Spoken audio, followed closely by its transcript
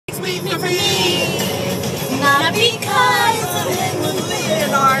waiting for me. Not because of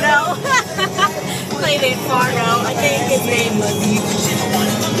Leonardo. Played in Fargo. I think his name was.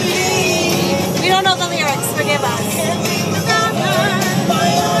 We don't know the lyrics. Forgive us.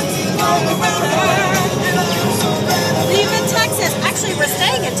 Leaving Texas. Actually, we're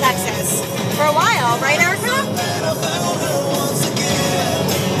staying in Texas for a while, right, Erica?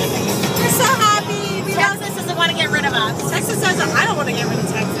 We're so happy. Texas doesn't want to get rid of us. Texas doesn't. I don't want to get rid of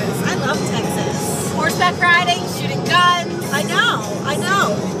Texas. I love Texas. Horseback riding, shooting guns. I know. I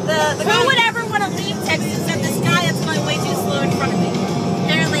know. Who would ever want to leave Texas except this guy that's going way too slow in front of me?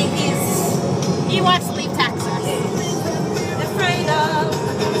 Apparently, he wants to leave Texas. Afraid of.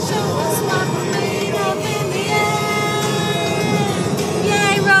 Show us what we're made of in the end.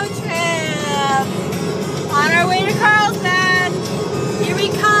 Yay, road trip. On our way to Carlsbad. Here we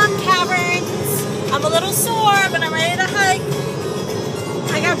come, caverns. I'm a little sore, but I'm ready to hike.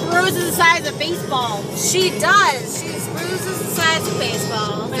 I got bruises the size of baseball. She does. She's bruises the size of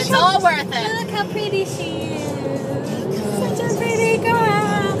baseball. But it's all worth it. Look how pretty